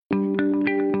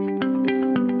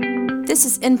This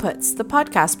is Inputs, the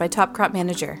podcast by Top Crop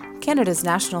Manager, Canada's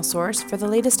national source for the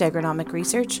latest agronomic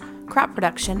research, crop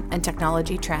production, and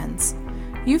technology trends.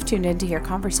 You've tuned in to hear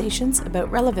conversations about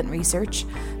relevant research,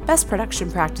 best production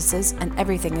practices, and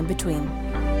everything in between.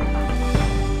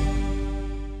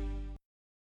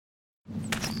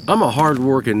 I'm a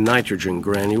hard-working nitrogen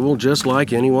granule just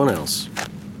like anyone else.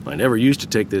 I never used to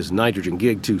take this nitrogen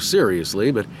gig too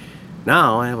seriously, but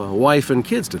now I have a wife and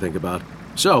kids to think about.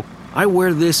 So I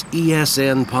wear this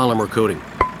ESN polymer coating.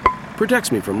 Protects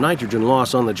me from nitrogen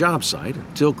loss on the job site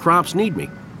until crops need me.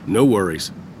 No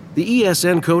worries. The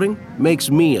ESN coating makes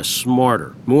me a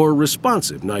smarter, more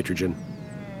responsive nitrogen.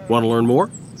 Want to learn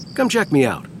more? Come check me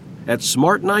out at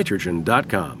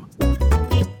smartnitrogen.com.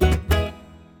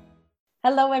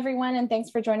 Hello, everyone, and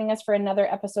thanks for joining us for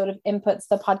another episode of Inputs,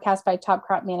 the podcast by Top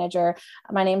Crop Manager.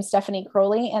 My name is Stephanie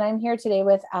Crowley, and I'm here today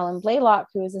with Alan Blaylock,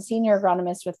 who is a senior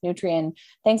agronomist with Nutrien.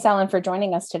 Thanks, Alan, for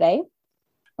joining us today.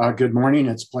 Good morning.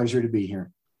 It's a pleasure to be here.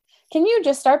 Can you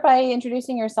just start by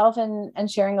introducing yourself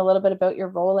and sharing a little bit about your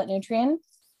role at Nutrien?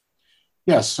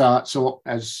 Yes. So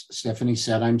as Stephanie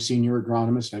said, I'm senior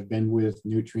agronomist. I've been with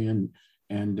Nutrien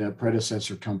and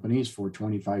predecessor companies for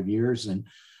 25 years, and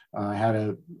I had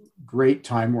a great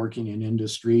time working in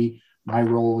industry. My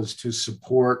role is to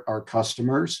support our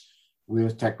customers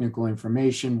with technical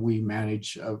information. We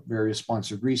manage various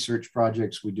sponsored research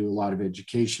projects. We do a lot of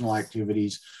educational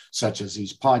activities, such as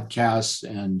these podcasts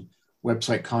and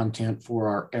website content for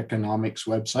our economics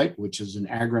website, which is an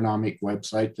agronomic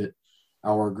website that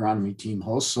our agronomy team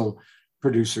hosts. So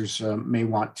producers may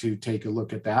want to take a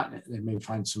look at that. They may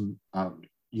find some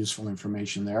useful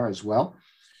information there as well.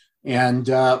 And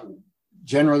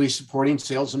generally supporting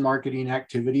sales and marketing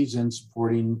activities and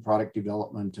supporting product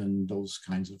development and those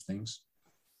kinds of things.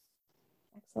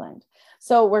 Excellent.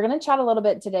 So we're going to chat a little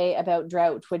bit today about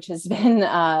drought, which has been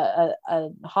a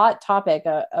hot topic,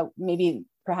 maybe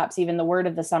perhaps even the word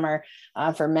of the summer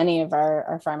for many of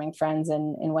our farming friends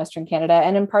in Western Canada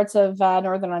and in parts of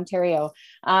Northern Ontario.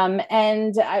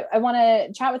 And I want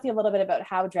to chat with you a little bit about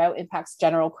how drought impacts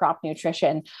general crop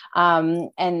nutrition.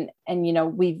 And you know,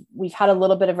 we've had a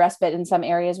little bit of respite in some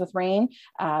areas with rain,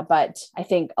 but I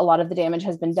think a lot of the damage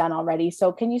has been done already.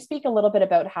 So can you speak a little bit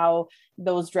about how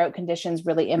those drought conditions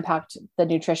really impact the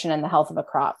nutrition and the health of a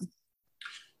crop?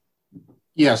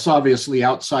 Yes, obviously,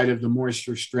 outside of the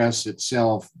moisture stress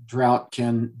itself, drought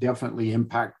can definitely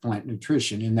impact plant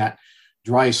nutrition in that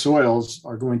dry soils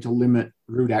are going to limit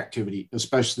root activity,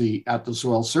 especially at the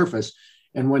soil surface.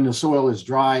 And when the soil is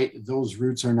dry, those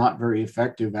roots are not very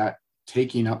effective at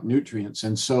taking up nutrients.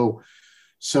 And so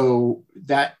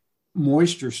that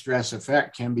moisture stress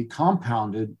effect can be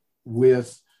compounded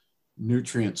with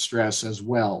nutrient stress as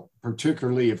well,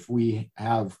 particularly if we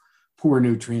have poor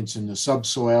nutrients in the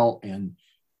subsoil, and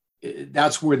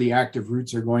that's where the active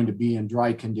roots are going to be in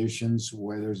dry conditions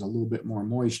where there's a little bit more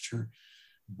moisture.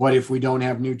 But if we don't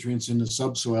have nutrients in the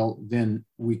subsoil, then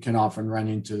we can often run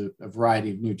into a variety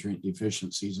of nutrient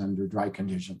deficiencies under dry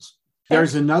conditions.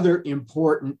 There's another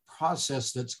important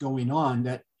process that's going on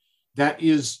that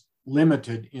is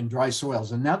limited in dry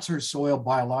soils, and that's our soil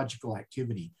biological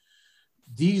activity.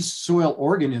 These soil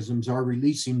organisms are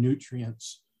releasing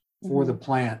nutrients for the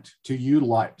plant to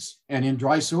utilize. And in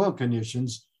dry soil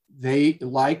conditions, they,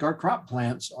 like our crop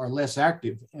plants, are less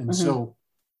active. And so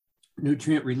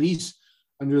nutrient release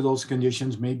under those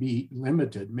conditions may be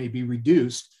limited, may be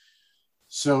reduced.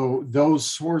 So those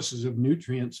sources of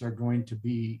nutrients are going to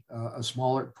be a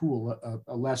smaller pool,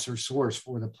 a lesser source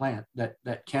for the plant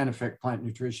that can affect plant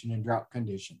nutrition in drought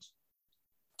conditions.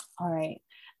 All right.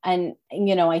 And,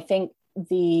 you know, I think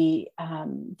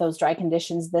those dry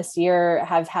conditions this year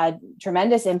have had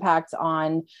tremendous impact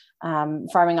on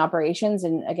farming operations,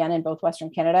 and again in both Western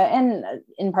Canada and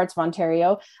in parts of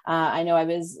Ontario. I know I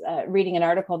was reading an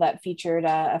article that featured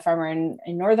a farmer in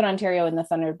Northern Ontario in the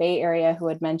Thunder Bay area who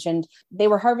had mentioned they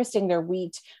were harvesting their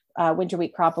winter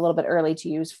wheat crop a little bit early to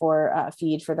use for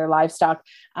feed for their livestock,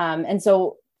 and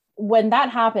so when that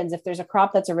happens, if there's a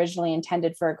crop that's originally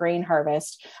intended for a grain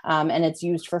harvest and it's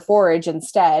used for forage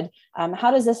instead, how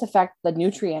does this affect the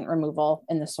nutrient removal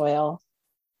in the soil?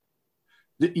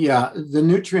 The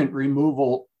nutrient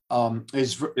removal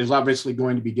is obviously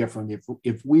going to be different.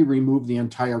 If we remove the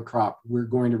entire crop, we're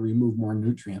going to remove more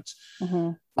nutrients.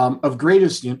 Of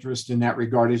greatest interest in that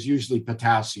regard is usually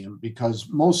potassium, because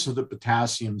most of the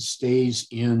potassium stays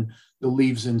in the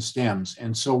leaves and stems.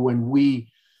 And so when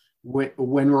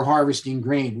we're harvesting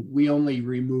grain, we only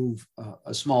remove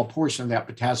a small portion of that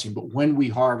potassium. But when we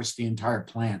harvest the entire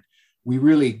plant, we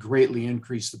really greatly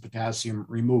increase the potassium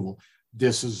removal.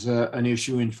 This is an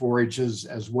issue in forages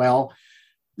as well.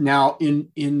 Now,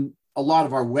 in a lot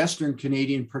of our Western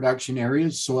Canadian production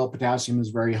areas, soil potassium is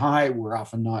very high. We're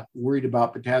often not worried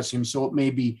about potassium, so it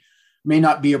may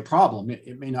not be a problem.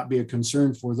 It may not be a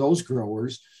concern for those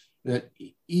growers that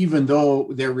even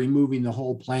though they're removing the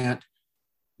whole plant,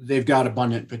 they've got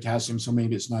abundant potassium, so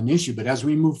maybe it's not an issue. But as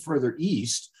we move further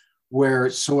east, where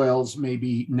soils may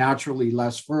be naturally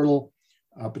less fertile,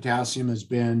 potassium has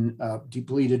been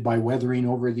depleted by weathering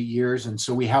over the years, and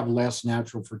so we have less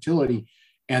natural fertility,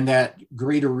 and that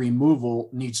greater removal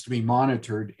needs to be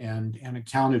monitored and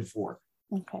accounted for.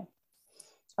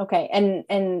 Okay.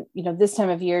 And this time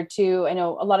of year too, I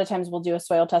know a lot of times we'll do a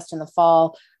soil test in the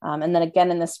fall, and then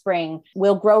again in the spring.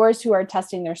 Will growers who are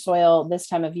testing their soil this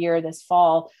time of year, this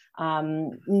fall,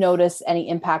 notice any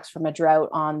impacts from a drought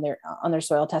on their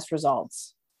soil test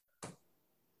results?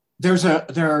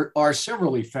 There are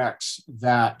several effects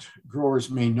that growers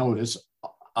may notice.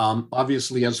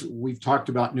 Obviously, as we've talked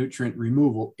about nutrient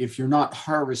removal, if you're not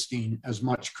harvesting as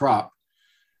much crop,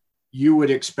 you would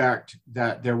expect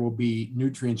that there will be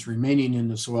nutrients remaining in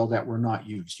the soil that were not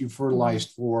used. You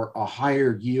fertilized for a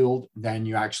higher yield than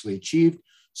you actually achieved,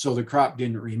 so the crop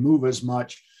didn't remove as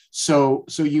much. So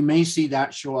you may see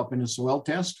that show up in a soil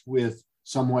test with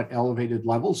somewhat elevated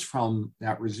levels from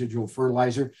that residual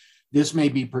fertilizer. This may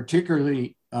be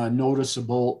particularly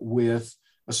noticeable with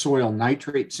a soil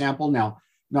nitrate sample. Now,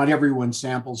 not everyone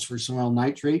samples for soil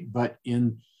nitrate, but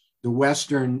in the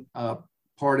western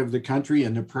part of the country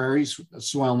and the prairies,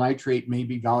 soil nitrate may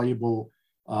be valuable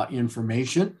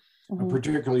information,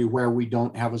 particularly where we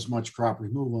don't have as much crop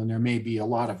removal, and there may be a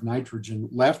lot of nitrogen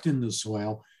left in the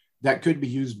soil that could be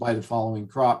used by the following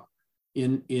crop.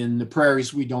 In the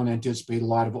prairies, we don't anticipate a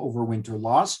lot of overwinter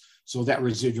loss, so that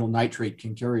residual nitrate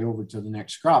can carry over to the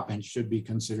next crop and should be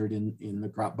considered in the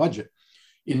crop budget.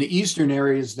 In the eastern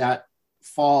areas, that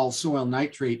fall soil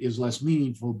nitrate is less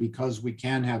meaningful because we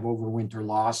can have overwinter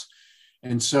loss.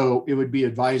 And so it would be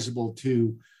advisable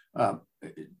to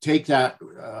take that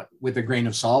with a grain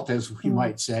of salt, as we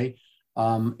might say,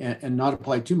 and not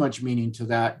apply too much meaning to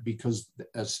that, because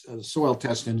a soil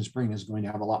test in the spring is going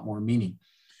to have a lot more meaning.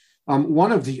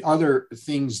 One of the other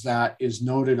things that is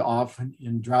noted often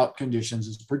in drought conditions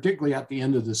is, particularly at the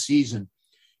end of the season,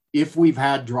 if we've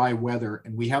had dry weather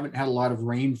and we haven't had a lot of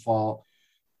rainfall,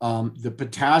 the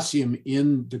potassium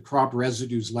in the crop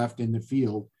residues left in the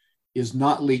field is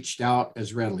not leached out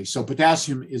as readily. So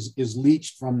potassium is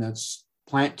leached from that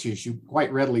plant tissue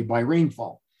quite readily by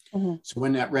rainfall. So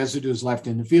when that residue is left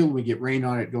in the field, we get rain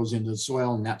on it, goes into the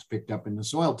soil, and that's picked up in the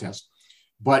soil test.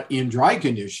 But in dry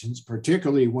conditions,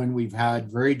 particularly when we've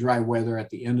had very dry weather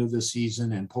at the end of the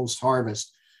season and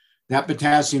post-harvest, that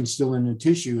potassium is still in the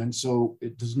tissue, and so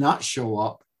it does not show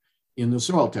up in the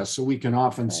soil test. So we can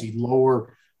often see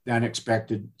lower than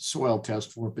expected soil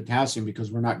test for potassium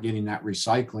because we're not getting that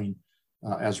recycling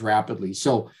as rapidly.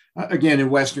 So again,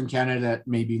 in Western Canada, that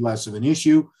may be less of an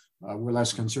issue. We're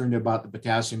less concerned about the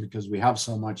potassium because we have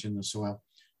so much in the soil.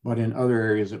 But in other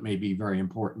areas, it may be very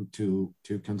important to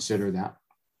consider that.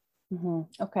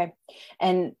 Okay.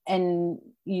 And I'm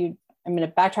going to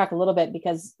backtrack a little bit,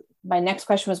 because my next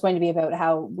question was going to be about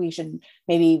how we should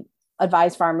maybe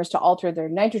advise farmers to alter their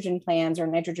nitrogen plans or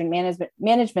nitrogen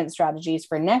management strategies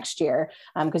for next year.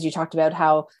 Because you talked about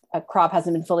how a crop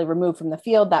hasn't been fully removed from the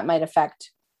field. That might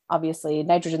affect, obviously,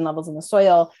 nitrogen levels in the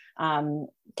soil.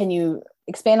 Can you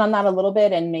expand on that a little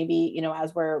bit? And maybe,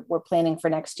 as we're planning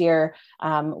for next year,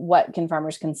 what can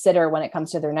farmers consider when it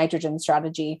comes to their nitrogen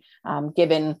strategy,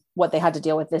 given what they had to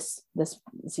deal with this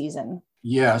season?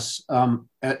 Yes.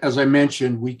 As I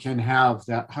mentioned, we can have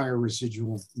that higher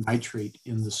residual nitrate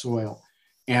in the soil,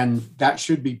 and that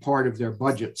should be part of their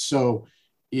budget. So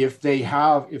if they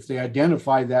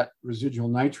identify that residual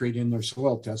nitrate in their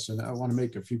soil tests, and I want to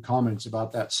make a few comments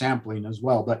about that sampling as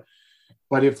well, but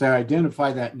if they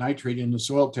identify that nitrate in the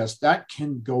soil test, that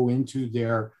can go into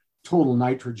their total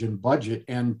nitrogen budget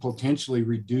and potentially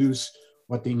reduce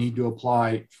what they need to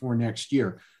apply for next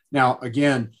year. Now,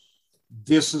 again,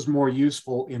 this is more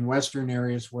useful in Western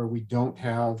areas where we don't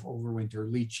have overwinter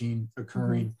leaching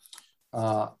occurring,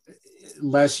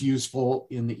 less useful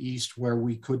in the East where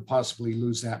we could possibly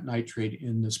lose that nitrate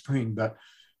in the spring, but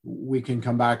we can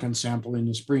come back and sample in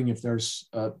the spring if there's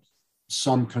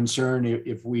some concern,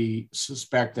 if we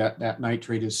suspect that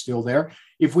nitrate is still there.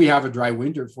 If we have a dry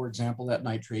winter, for example, that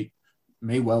nitrate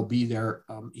may well be there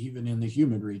even in the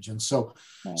humid region.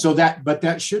 But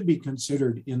that should be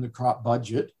considered in the crop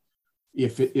budget.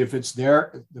 If it's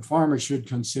there, the farmer should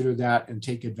consider that and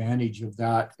take advantage of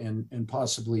that and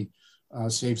possibly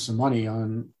save some money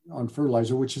on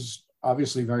fertilizer, which is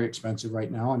obviously very expensive right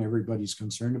now, and everybody's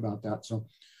concerned about that.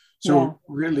 So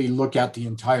really look at the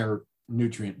entire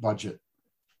nutrient budget.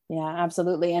 Yeah,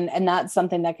 absolutely. And that's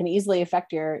something that can easily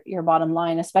affect your bottom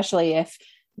line, especially if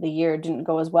the year didn't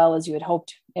go as well as you had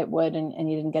hoped it would,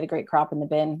 and you didn't get a great crop in the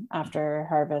bin after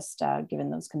harvest, given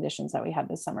those conditions that we had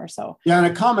this summer. So yeah, and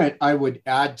a comment I would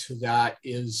add to that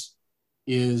is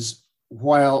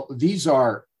while these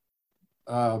are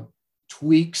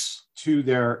tweaks to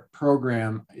their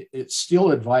program, it's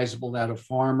still advisable that a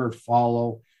farmer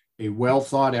follow a well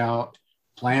thought out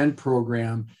planned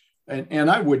program.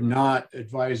 And I would not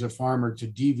advise a farmer to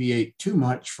deviate too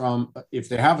much from, if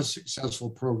they have a successful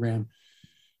program,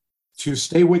 to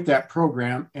stay with that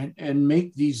program and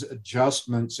make these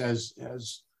adjustments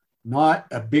as not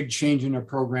a big change in a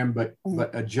program, but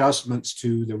adjustments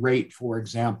to the rate, for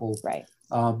example. Right.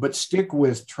 But stick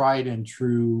with tried and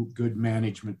true good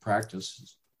management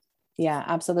practices. Yeah,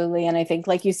 absolutely. And I think,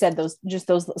 like you said, those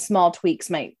small tweaks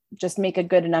might just make a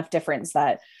good enough difference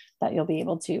that you'll be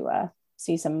able to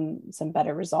see some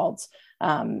better results.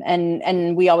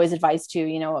 And we always advise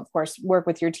to, of course, work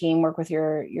with your team, work with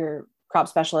your crop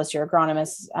specialists, your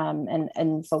agronomists,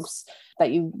 and folks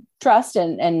that you trust,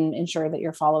 and ensure that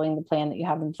you're following the plan that you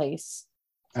have in place.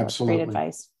 So absolutely. Great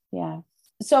advice. Yeah.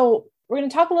 So we're going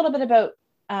to talk a little bit about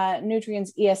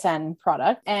Nutrien's ESN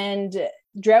product and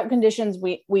drought conditions.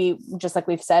 We just like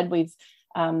we've said,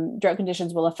 drought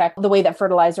conditions will affect the way that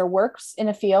fertilizer works in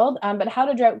a field. But how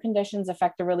do drought conditions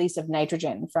affect the release of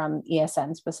nitrogen from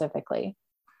ESN specifically?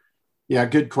 Yeah,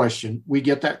 good question. We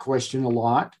get that question a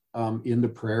lot in the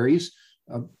prairies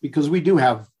because we do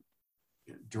have,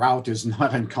 drought is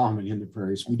not uncommon in the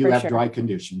prairies. We do have dry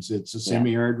conditions. It's a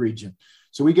semi-arid region.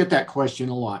 So we get that question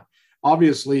a lot.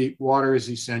 Obviously, water is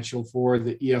essential for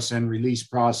the ESN release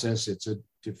process. It's a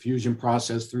diffusion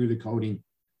process through the coating.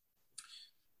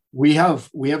 We have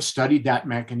studied that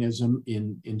mechanism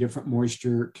in different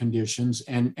moisture conditions,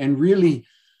 and really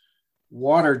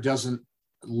water doesn't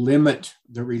limit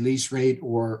the release rate,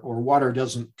 or water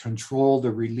doesn't control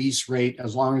the release rate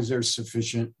as long as there's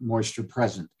sufficient moisture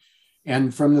present.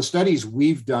 And from the studies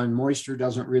we've done, moisture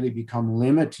doesn't really become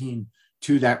limiting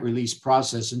to that release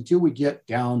process until we get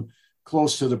down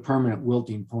close to the permanent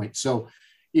wilting point. So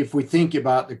if we think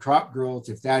about the crop growth,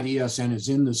 if that ESN is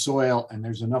in the soil and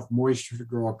there's enough moisture to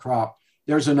grow a crop,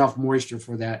 there's enough moisture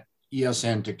for that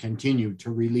ESN to continue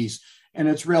to release. And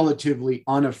it's relatively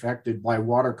unaffected by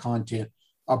water content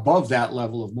above that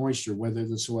level of moisture, whether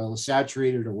the soil is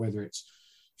saturated or whether it's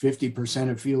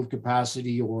 50% of field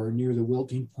capacity or near the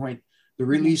wilting point. The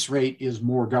release rate is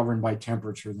more governed by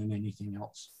temperature than anything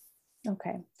else.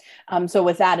 Okay. So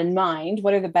with that in mind,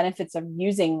 what are the benefits of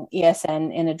using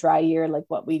ESN in a dry year like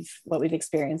what we've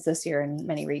experienced this year in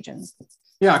many regions?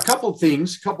 Yeah, a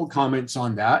couple comments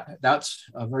on that. That's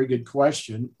a very good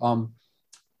question.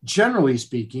 Generally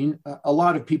speaking, a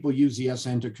lot of people use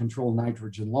ESN to control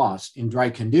nitrogen loss in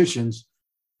dry conditions.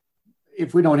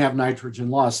 If we don't have nitrogen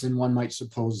loss, then one might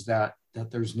suppose that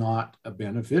there's not a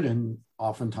benefit, and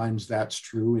oftentimes that's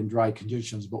true in dry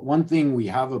conditions. But one thing we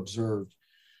have observed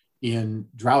in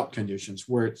drought conditions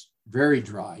where it's very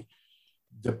dry,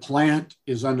 the plant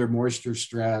is under moisture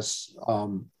stress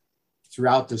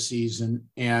throughout the season,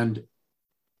 and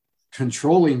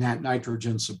controlling that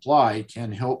nitrogen supply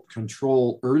can help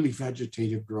control early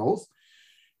vegetative growth.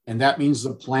 And that means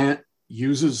the plant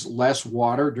uses less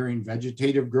water during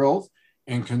vegetative growth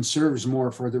and conserves more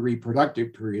for the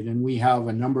reproductive period. And we have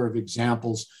a number of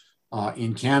examples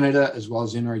in Canada, as well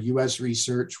as in our US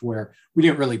research, where we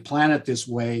didn't really plan it this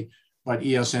way, but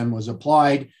ESN was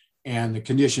applied and the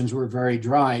conditions were very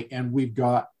dry, and we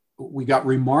got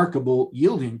remarkable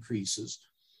yield increases.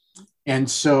 And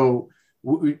so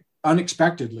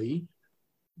unexpectedly,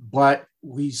 but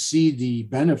we see the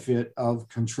benefit of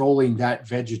controlling that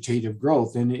vegetative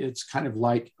growth. And it's kind of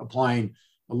like applying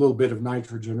a little bit of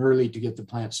nitrogen early to get the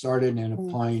plant started and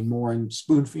applying more and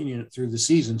spoon feeding it through the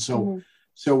season. So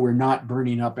we're not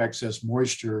burning up excess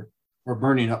moisture or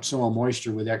burning up soil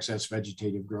moisture with excess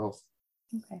vegetative growth.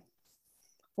 Okay.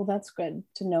 Well, that's good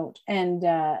to note. And,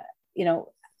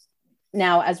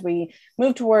 now as we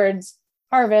move towards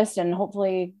harvest and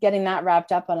hopefully getting that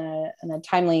wrapped up on a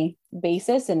timely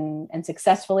basis and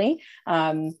successfully,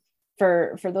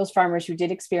 for those farmers who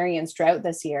did experience drought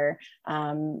this year,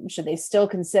 should they still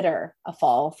consider a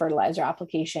fall fertilizer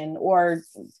application, or,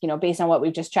 based on what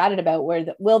we've just chatted about,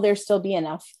 will there still be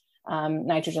enough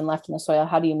nitrogen left in the soil?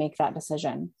 How do you make that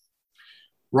decision?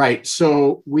 Right.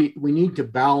 So we need to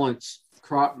balance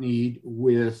crop need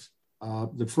with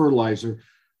the fertilizer.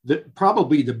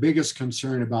 Probably the biggest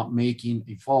concern about making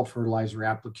a fall fertilizer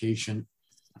application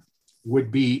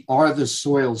would be, are the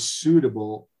soils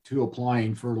suitable to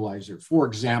applying fertilizer? For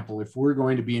example, if we're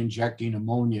going to be injecting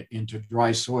ammonia into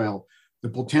dry soil, the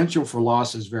potential for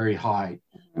loss is very high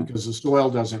because the soil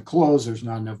doesn't close. There's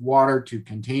not enough water to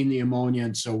contain the ammonia.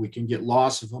 And so we can get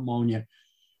loss of ammonia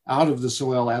out of the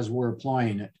soil as we're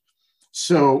applying it.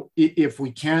 So if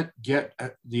we can't get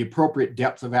the appropriate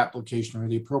depth of application or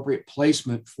the appropriate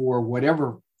placement for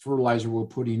whatever fertilizer we're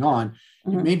putting on,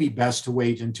 it may be best to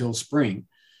wait until spring.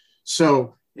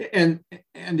 So, and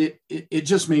it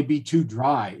just may be too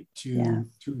dry to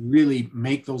really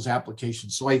make those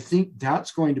applications. So I think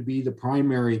that's going to be the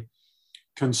primary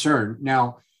concern.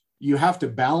 Now, you have to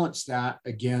balance that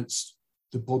against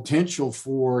the potential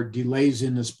for delays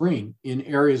in the spring in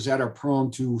areas that are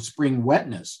prone to spring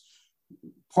wetness.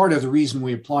 Part of the reason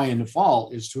we apply in the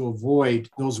fall is to avoid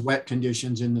those wet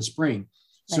conditions in the spring.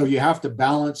 So you have to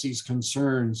balance these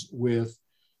concerns with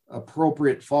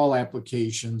appropriate fall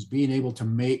applications, being able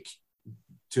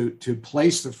to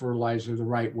place the fertilizer the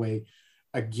right way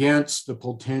against the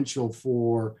potential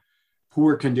for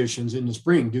poor conditions in the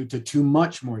spring due to too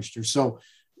much moisture. So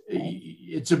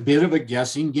it's a bit of a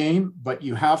guessing game, but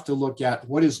you have to look at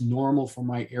what is normal for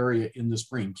my area in the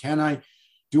spring.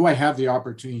 Do I have the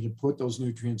opportunity to put those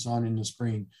nutrients on in the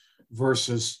spring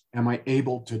versus am I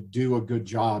able to do a good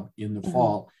job in the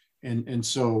fall? And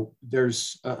so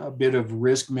there's a bit of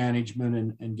risk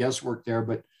management and guesswork there,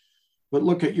 but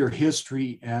look at your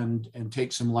history and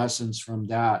take some lessons from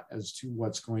that as to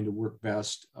what's going to work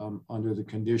best under the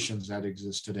conditions that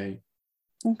exist today.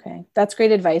 Okay, that's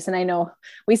great advice. And I know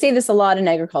we say this a lot in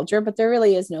agriculture, but there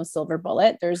really is no silver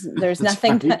bullet. There's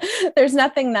nothing there's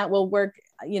nothing that will work,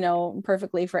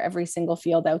 perfectly for every single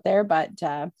field out there. But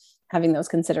having those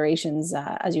considerations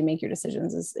as you make your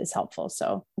decisions is helpful.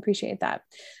 So appreciate that.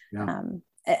 Yeah.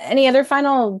 Any other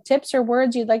final tips or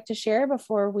words you'd like to share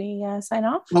before we sign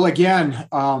off? Well, again,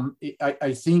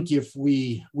 I think if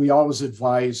we always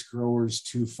advise growers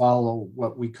to follow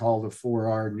what we call the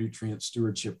 4R nutrient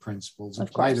stewardship principles,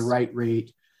 apply the right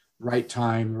rate, right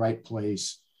time, right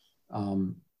place,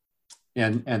 and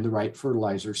the right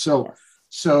fertilizer. So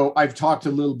I've talked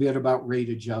a little bit about rate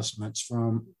adjustments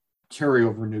from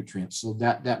carryover nutrients. So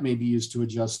that may be used to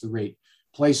adjust the rate.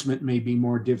 Placement may be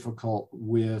more difficult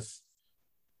with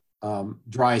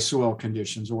dry soil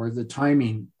conditions, or the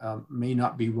timing may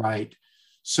not be right.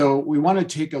 So we want to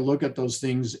take a look at those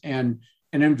things. And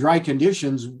in dry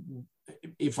conditions,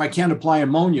 if I can't apply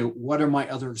ammonia, what are my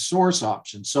other source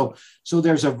options? So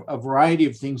there's a variety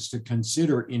of things to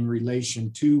consider in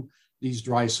relation to these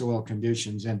dry soil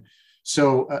conditions. And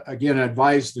so again, I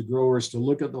advise the growers to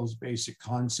look at those basic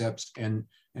concepts and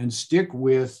stick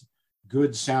with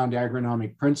good, sound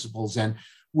agronomic principles. And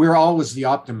we're always the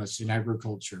optimists in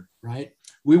agriculture, right?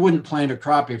 We wouldn't plant a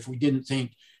crop if we didn't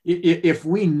think, if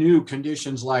we knew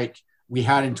conditions like we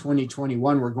had in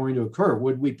 2021 were going to occur,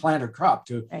 would we plant a crop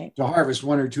to harvest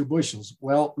 1 or 2 bushels?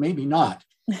 Well, maybe not.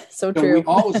 So true. We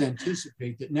always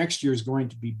anticipate that next year is going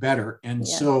to be better. And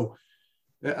so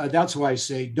that's why I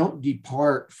say don't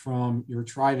depart from your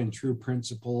tried and true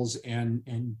principles,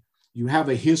 and you have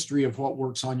a history of what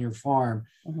works on your farm,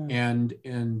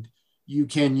 and you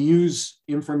can use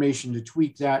information to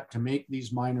tweak that, to make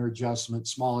these minor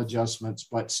adjustments, small adjustments,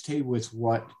 but stay with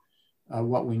what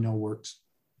we know works.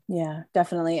 Yeah,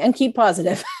 definitely. And keep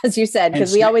positive, as you said,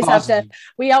 because we always have to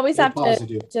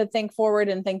think forward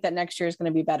and think that next year is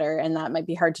going to be better. And that might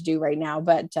be hard to do right now,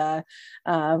 but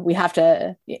we have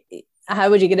to, how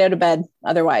would you get out of bed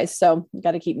otherwise? So you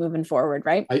got to keep moving forward,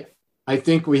 right? I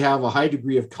think we have a high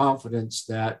degree of confidence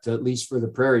that at least for the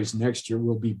prairies, next year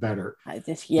will be better than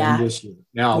this year.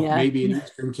 Now, maybe in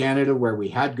Eastern Canada, where we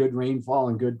had good rainfall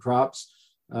and good crops,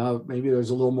 maybe there's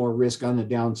a little more risk on the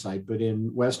downside. But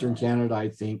in Western Canada, I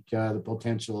think the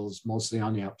potential is mostly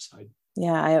on the upside.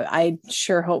 Yeah, I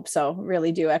sure hope so.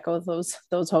 Really do echo those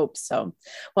hopes. So,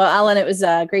 well, Alan, it was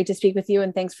great to speak with you,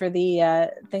 and thanks for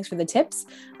the tips,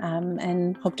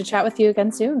 and hope to chat with you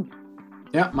again soon.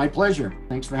 Yeah, my pleasure.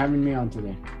 Thanks for having me on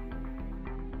today.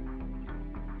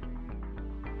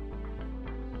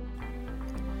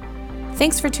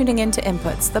 Thanks for tuning in to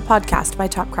Inputs, the podcast by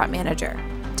Top Crop Manager.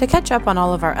 To catch up on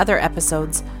all of our other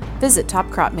episodes, visit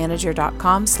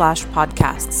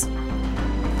topcropmanager.com/podcasts.